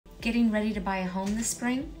Getting ready to buy a home this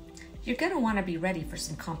spring? You're going to want to be ready for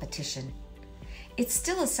some competition. It's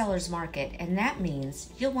still a seller's market, and that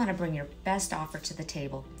means you'll want to bring your best offer to the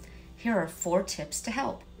table. Here are 4 tips to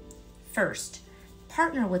help. First,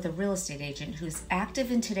 partner with a real estate agent who's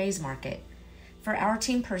active in today's market. For our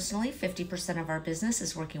team personally, 50% of our business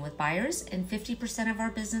is working with buyers and 50% of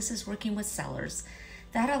our business is working with sellers.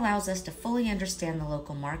 That allows us to fully understand the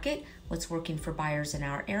local market, what's working for buyers in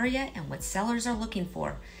our area, and what sellers are looking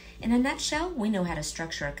for. In a nutshell, we know how to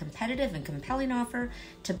structure a competitive and compelling offer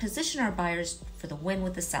to position our buyers for the win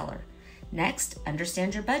with the seller. Next,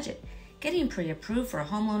 understand your budget. Getting pre-approved for a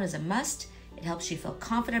home loan is a must. It helps you feel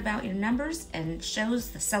confident about your numbers and shows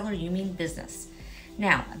the seller you mean business.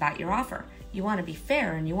 Now, about your offer. You want to be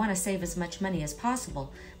fair and you want to save as much money as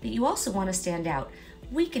possible, but you also want to stand out.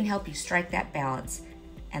 We can help you strike that balance.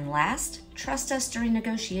 And last, trust us during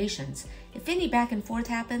negotiations. If any back and forth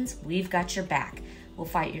happens, we've got your back. We'll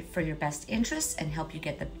fight for your best interests and help you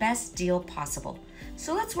get the best deal possible.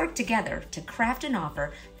 So let's work together to craft an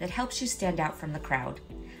offer that helps you stand out from the crowd.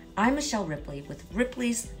 I'm Michelle Ripley with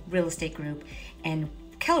Ripley's Real Estate Group and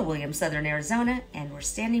Keller Williams, Southern Arizona, and we're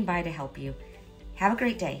standing by to help you. Have a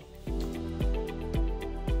great day.